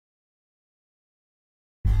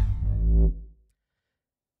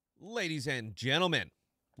Ladies and gentlemen,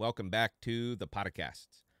 welcome back to the podcast.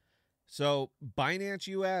 So, Binance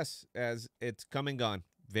US, as it's come and gone,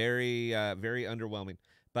 very underwhelming,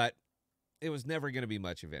 but it was never going to be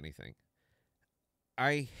much of anything.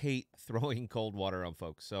 I hate throwing cold water on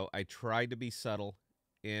folks, so I tried to be subtle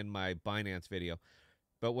in my Binance video.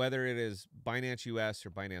 But whether it is Binance US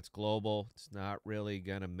or Binance Global, it's not really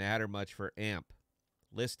going to matter much for AMP.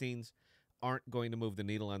 Listings aren't going to move the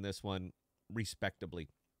needle on this one respectably.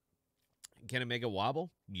 Can it make a wobble?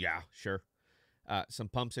 Yeah, sure. Some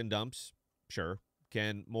pumps and dumps? Sure.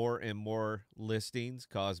 Can more and more listings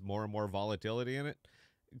cause more and more volatility in it?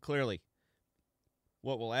 Clearly.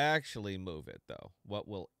 What will actually move it, though? What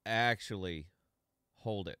will actually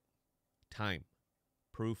hold it? Time.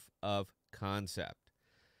 Proof of concept.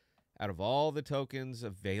 Out of all the tokens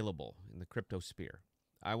available in the crypto sphere,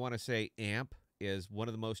 I want to say AMP is one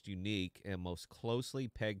of the most unique and most closely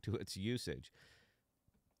pegged to its usage.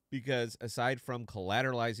 Because aside from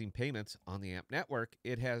collateralizing payments on the AMP network,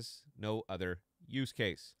 it has no other use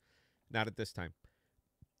case. Not at this time.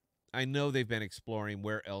 I know they've been exploring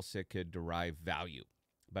where else it could derive value,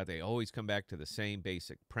 but they always come back to the same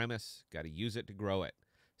basic premise. Got to use it to grow it.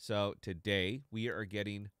 So today we are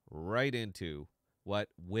getting right into what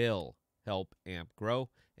will help AMP grow,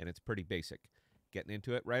 and it's pretty basic. Getting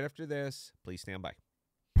into it right after this. Please stand by.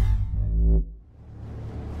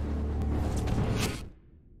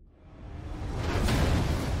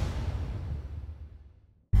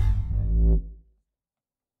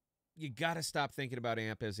 You got to stop thinking about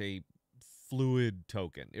AMP as a fluid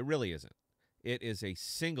token. It really isn't. It is a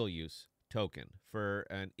single-use token for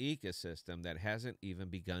an ecosystem that hasn't even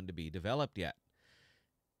begun to be developed yet.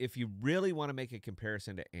 If you really want to make a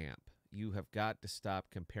comparison to AMP, you have got to stop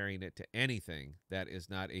comparing it to anything that is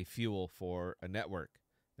not a fuel for a network.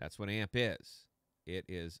 That's what AMP is. It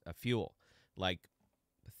is a fuel, like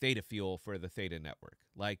Theta fuel for the Theta network,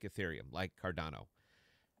 like Ethereum, like Cardano.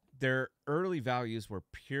 Their early values were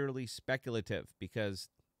purely speculative because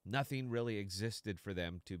nothing really existed for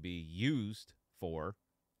them to be used for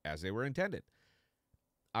as they were intended.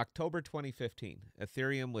 October 2015,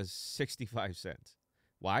 Ethereum was 65 cents.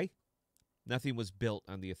 Why? Nothing was built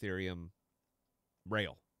on the Ethereum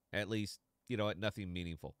rail, at least, nothing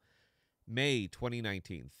meaningful. May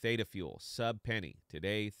 2019, Theta fuel, sub-penny,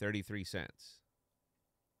 today 33 cents.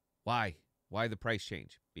 Why? Why the price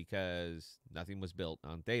change? Because nothing was built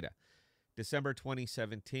on Theta. December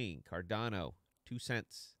 2017, Cardano, 2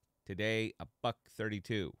 cents. Today,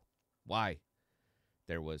 $1.32. Why?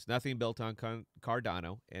 There was nothing built on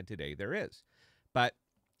Cardano, and today there is. But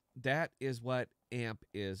that is what AMP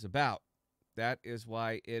is about. That is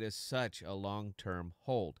why it is such a long-term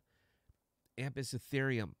hold. AMP is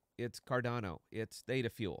Ethereum. It's Cardano. It's Theta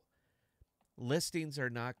fuel. Listings are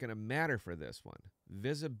not going to matter for this one.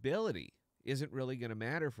 Visibility isn't really going to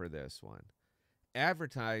matter for this one.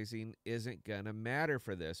 Advertising isn't going to matter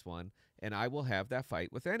for this one, and I will have that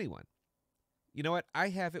fight with anyone. You know what? I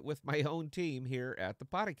have it with my own team here at the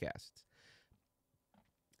podcasts.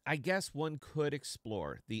 I guess one could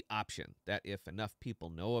explore the option that if enough people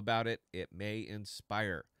know about it, it may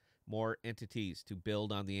inspire more entities to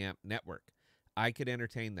build on the AMP network. I could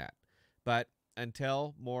entertain that. But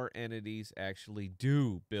until more entities actually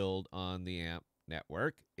do build on the AMP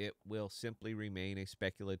network, it will simply remain a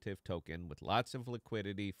speculative token with lots of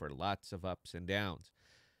liquidity for lots of ups and downs.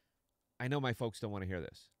 I know my folks don't want to hear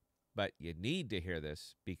this, but you need to hear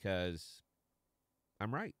this because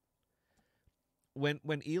I'm right. When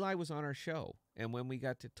Eli was on our show and when we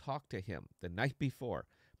got to talk to him the night before,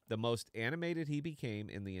 the most animated he became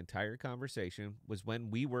in the entire conversation was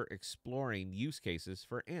when we were exploring use cases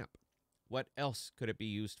for AMP. What else could it be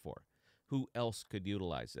used for? Who else could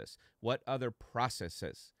utilize this? What other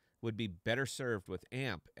processes would be better served with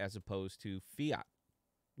AMP as opposed to fiat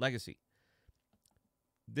legacy?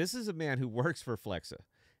 This is a man who works for Flexa,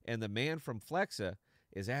 and the man from Flexa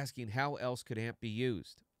is asking how else could AMP be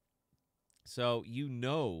used. So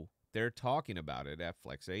they're talking about it at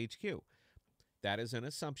Flexa HQ. That is an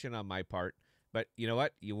assumption on my part, but you know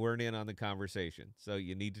what? You weren't in on the conversation, so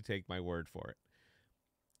you need to take my word for it.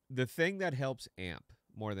 The thing that helps AMP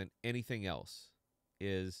more than anything else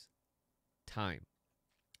is time.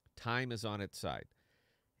 Time is on its side.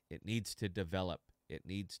 It needs to develop. It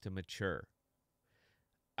needs to mature.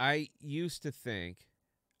 I used to think,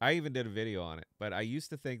 I even did a video on it, but I used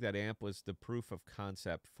to think that AMP was the proof of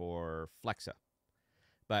concept for Flexa.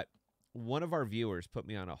 But one of our viewers put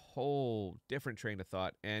me on a whole different train of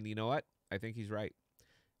thought, and you know what? I think he's right.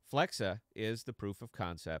 Flexa is the proof of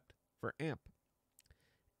concept for AMP.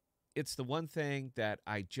 It's the one thing that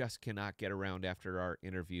I just cannot get around after our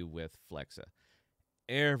interview with Flexa.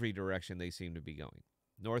 every direction they seem to be going.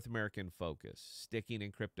 North American focus, sticking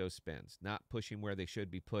in crypto spends, not pushing where they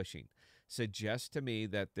should be pushing, suggests to me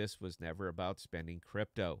that this was never about spending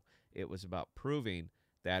crypto. It was about proving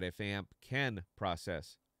that if AMP can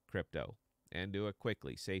process crypto and do it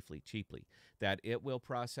quickly, safely, cheaply, that it will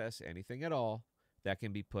process anything at all that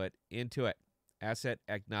can be put into it. Asset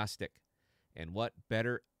agnostic. And what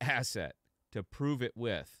better asset to prove it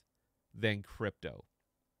with than crypto?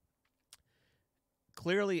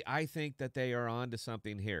 Clearly, I think that they are on to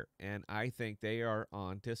something here, and I think they are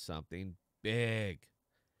on to something big.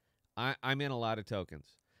 I'm in a lot of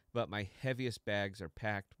tokens, but my heaviest bags are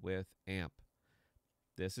packed with AMP.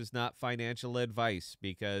 This is not financial advice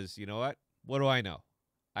because, you know what? What do I know?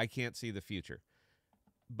 I can't see the future.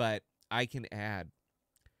 But I can add.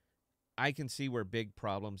 I can see where big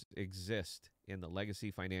problems exist in the legacy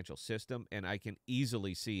financial system, and I can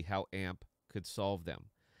easily see how AMP could solve them.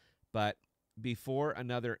 But before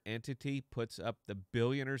another entity puts up the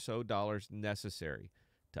billion or so dollars necessary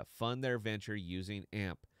to fund their venture using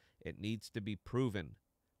AMP, it needs to be proven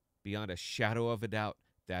beyond a shadow of a doubt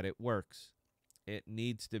that it works. It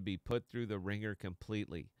needs to be put through the ringer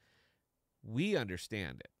completely. We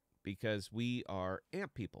understand it because we are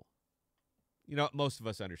AMP people. You know, most of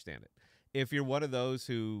us understand it. If you're one of those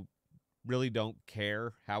who really don't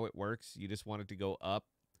care how it works, you just want it to go up,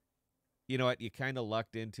 you know what? You kind of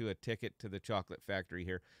lucked into a ticket to the chocolate factory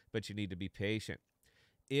here, but you need to be patient.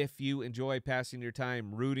 If you enjoy passing your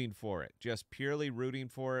time rooting for it, just purely rooting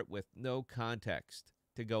for it with no context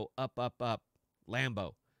to go up, up, up,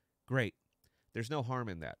 Lambo, great. There's no harm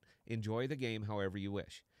in that. Enjoy the game however you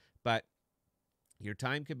wish. But your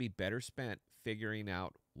time could be better spent figuring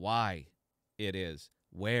out why it is,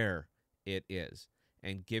 where it is,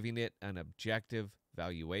 and giving it an objective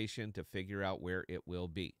valuation to figure out where it will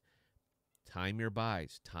be. Time your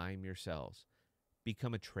buys, time your sells.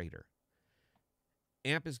 Become a trader.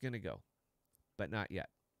 AMP is going to go, but not yet.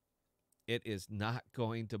 It is not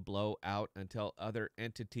going to blow out until other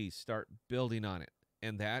entities start building on it,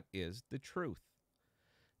 and that is the truth.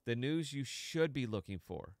 The news you should be looking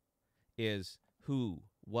for is who,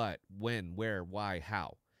 what, when, where, why,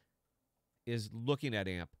 how, is looking at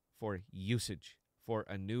AMP for usage, for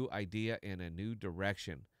a new idea and a new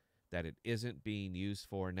direction that it isn't being used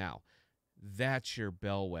for now. That's your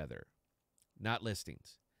bellwether, not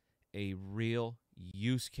listings. A real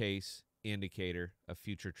use case indicator of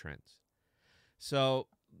future trends. So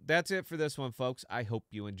that's it for this one, folks. I hope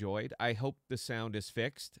you enjoyed. I hope the sound is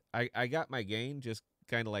fixed. I got my gain just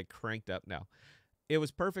kind of like cranked up now. It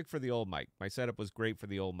was perfect for the old mic. My setup was great for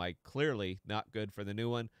the old mic. Clearly not good for the new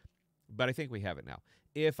one, but I think we have it now.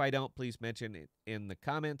 If I don't, please mention it in the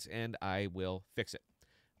comments and I will fix it.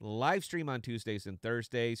 Live stream on Tuesdays and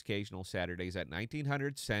Thursdays, occasional Saturdays at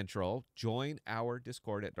 1900 Central. Join our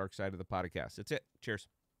Discord at Dark Side of the Podcast. That's it. Cheers.